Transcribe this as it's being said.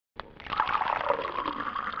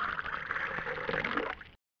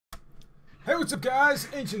Hey, what's up, guys?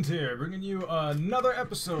 Ancient here, bringing you another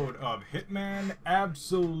episode of Hitman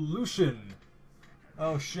Absolution.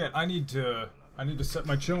 Oh shit! I need to set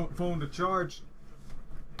my phone to charge.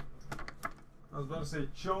 I was about to say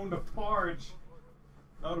Chone to Pharge.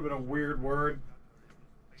 That would have been a weird word.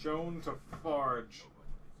 Chone to Pharge.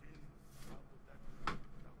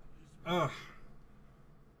 Ugh.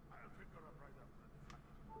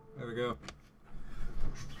 There we go.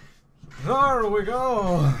 There we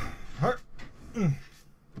go.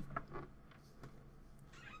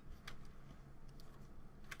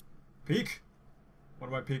 Peek? What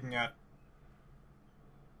am I peeking at?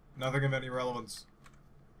 Nothing of any relevance.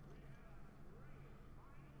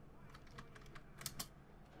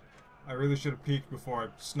 I really should have peeked before I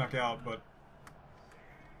snuck out, but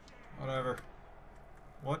whatever.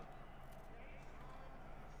 What?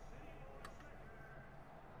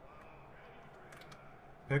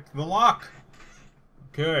 Pick the lock!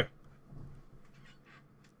 Okay.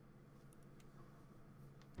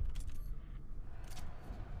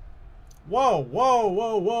 Whoa, whoa,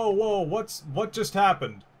 whoa, whoa, whoa, what just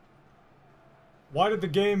happened? Why did the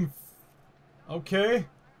game... Okay.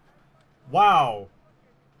 Wow.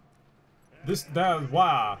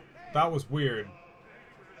 Wow. That was weird.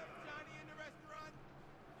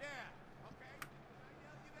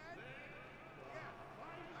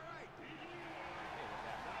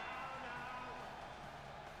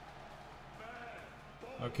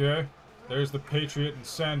 Okay. There's the Patriot and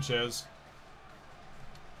Sanchez.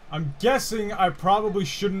 I'm guessing I probably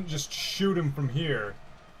shouldn't just shoot him from here.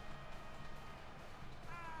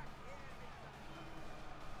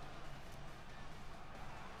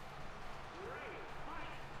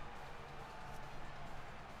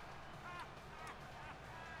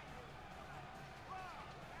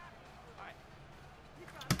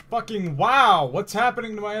 Fucking wow! What's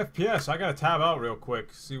happening to my FPS? I gotta tab out real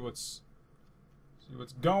quick. See what's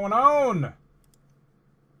going on.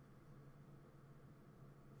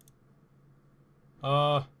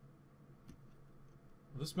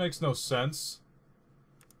 This makes no sense.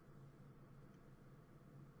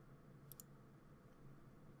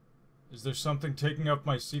 Is there something taking up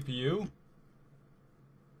my CPU?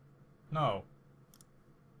 No.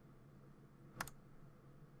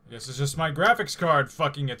 I guess it's just my graphics card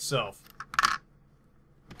fucking itself.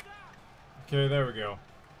 Okay, there we go.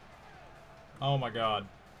 Oh my god.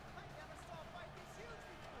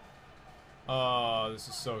 This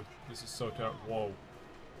is so terrible. Whoa.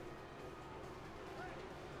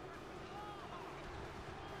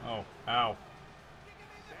 Oh, ow.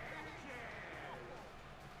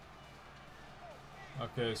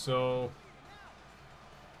 Okay, so...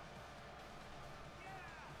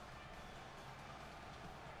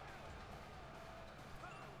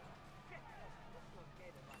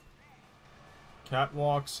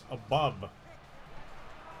 Catwalks above.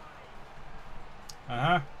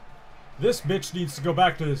 Uh-huh. This bitch needs to go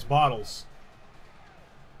back to his bottles.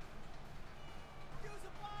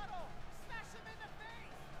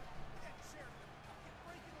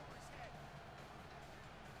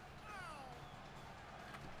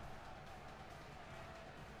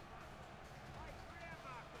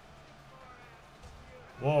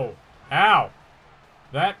 Whoa. Ow!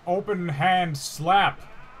 That open hand slap.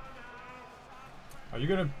 Are you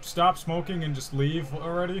gonna stop smoking and just leave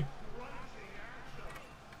already?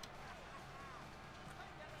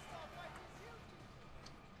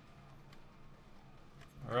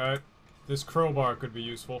 Alright. This crowbar could be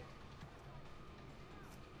useful.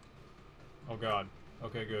 Oh god.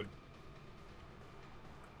 Okay, good.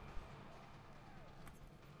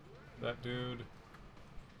 That dude.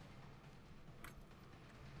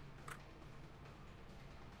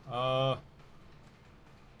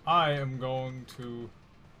 I am going to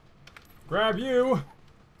grab you.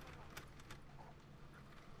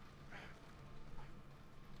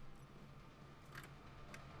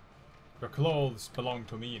 Your clothes belong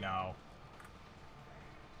to me now.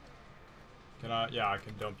 Can I? Yeah, I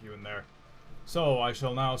can dump you in there. So, I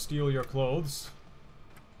shall now steal your clothes.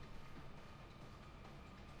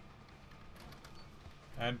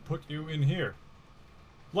 And put you in here.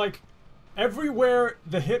 Like... everywhere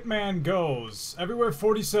the Hitman goes, everywhere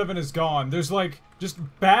 47 is gone, there's like, just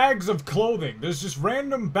bags of clothing. There's just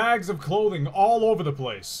random bags of clothing all over the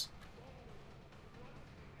place.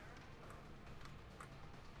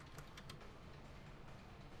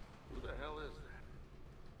 Who the hell is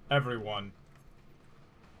that? Everyone.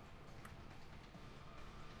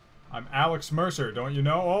 I'm Alex Mercer, don't you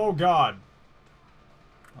know? Oh god.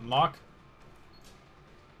 Unlock?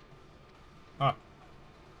 Huh.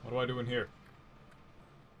 What do I do in here?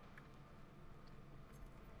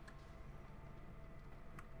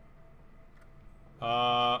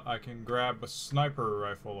 I can grab a sniper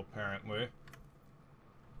rifle, apparently.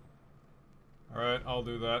 Alright, I'll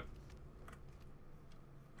do that.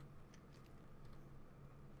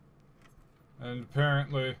 And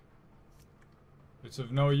apparently, it's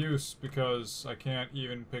of no use because I can't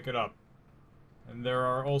even pick it up. And there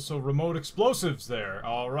are also remote explosives there,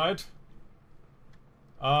 alright?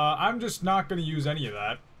 I'm just not gonna use any of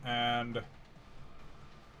that, and...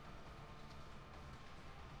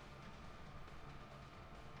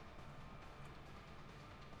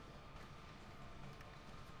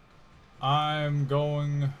 I'm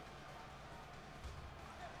going...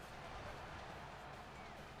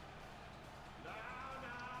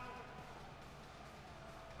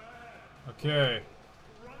 Okay.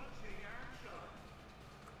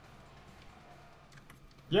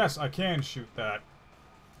 Yes, I can shoot that.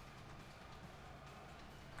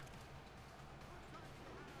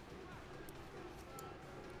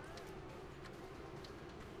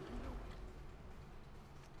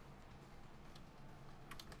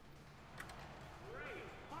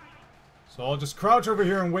 So I'll just crouch over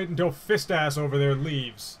here and wait until Fist-Ass over there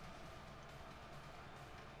leaves.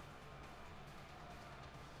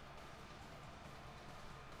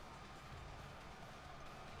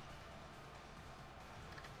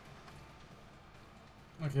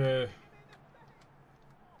 Okay.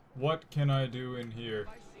 What can I do in here?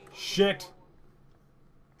 Shit!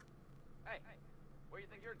 Hey, where you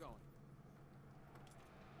think you're going?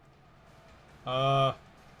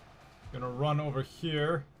 Gonna run over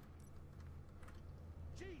here.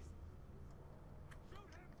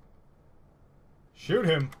 Shoot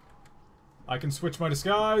him! I can switch my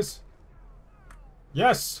disguise.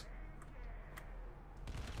 Yes!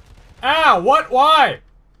 Ah! What? Why?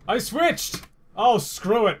 I switched! Oh,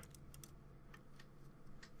 screw it.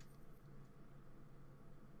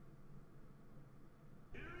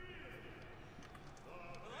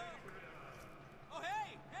 Oh,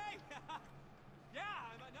 hey! Yeah,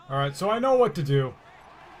 I know. Alright, so I know what to do.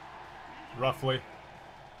 Roughly.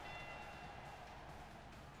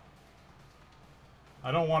 I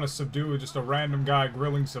don't want to subdue just a random guy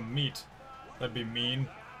grilling some meat. That'd be mean.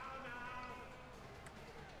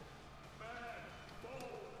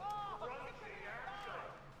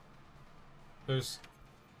 There's...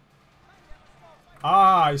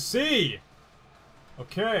 Ah, I see!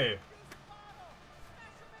 Okay.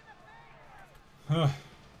 Huh.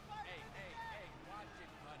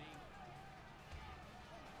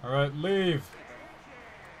 Alright, leave.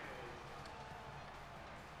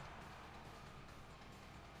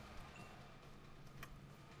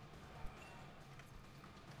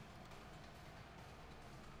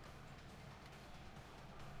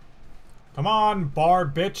 Come on, bar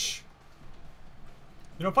bitch.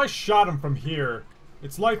 You know, if I shot him from here,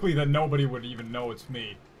 it's likely that nobody would even know it's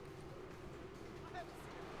me.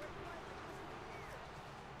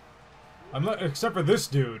 Except for this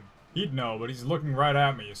dude. He'd know, but he's looking right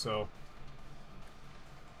at me, so...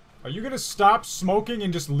 Are you gonna stop smoking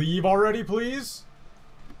and just leave already, please?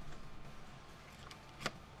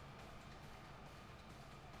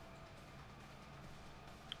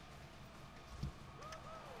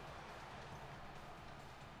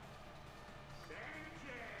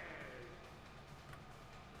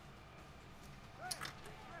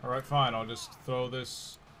 Alright, fine. I'll just throw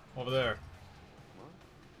this over there.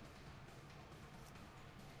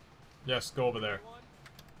 Yes, go over there.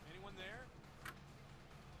 Anyone there?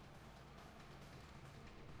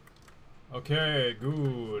 Okay,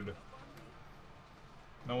 good.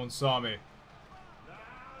 No one saw me.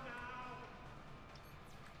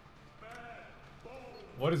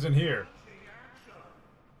 What is in here?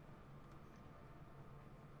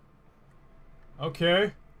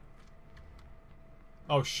 Okay.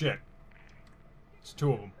 Oh shit. It's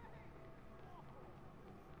two of them.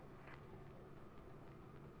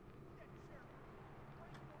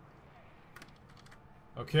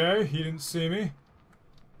 Okay, he didn't see me.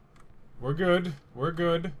 We're good. We're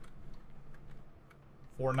good.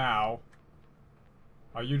 For now.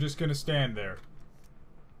 Are you just gonna stand there?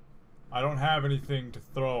 I don't have anything to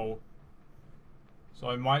throw. So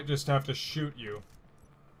I might just have to shoot you.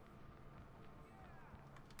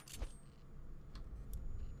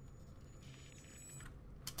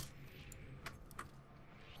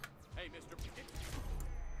 Hey, Mr.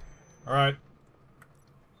 Alright.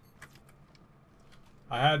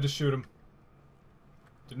 I had to shoot him.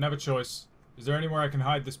 Didn't have a choice. Is there anywhere I can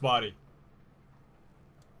hide this body?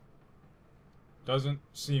 Doesn't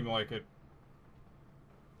seem like it.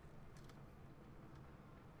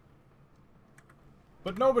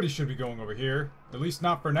 But nobody should be going over here. At least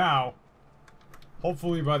not for now.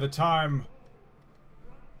 Hopefully by the time...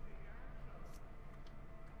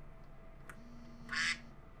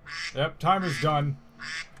 Yep, timer's done.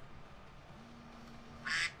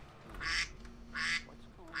 What's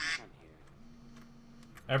going on here?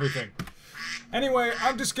 Everything. Anyway,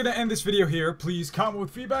 I'm just gonna end this video here. Please comment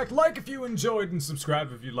with feedback, like if you enjoyed, and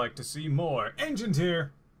subscribe if you'd like to see more. Ancient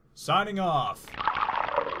here, signing off.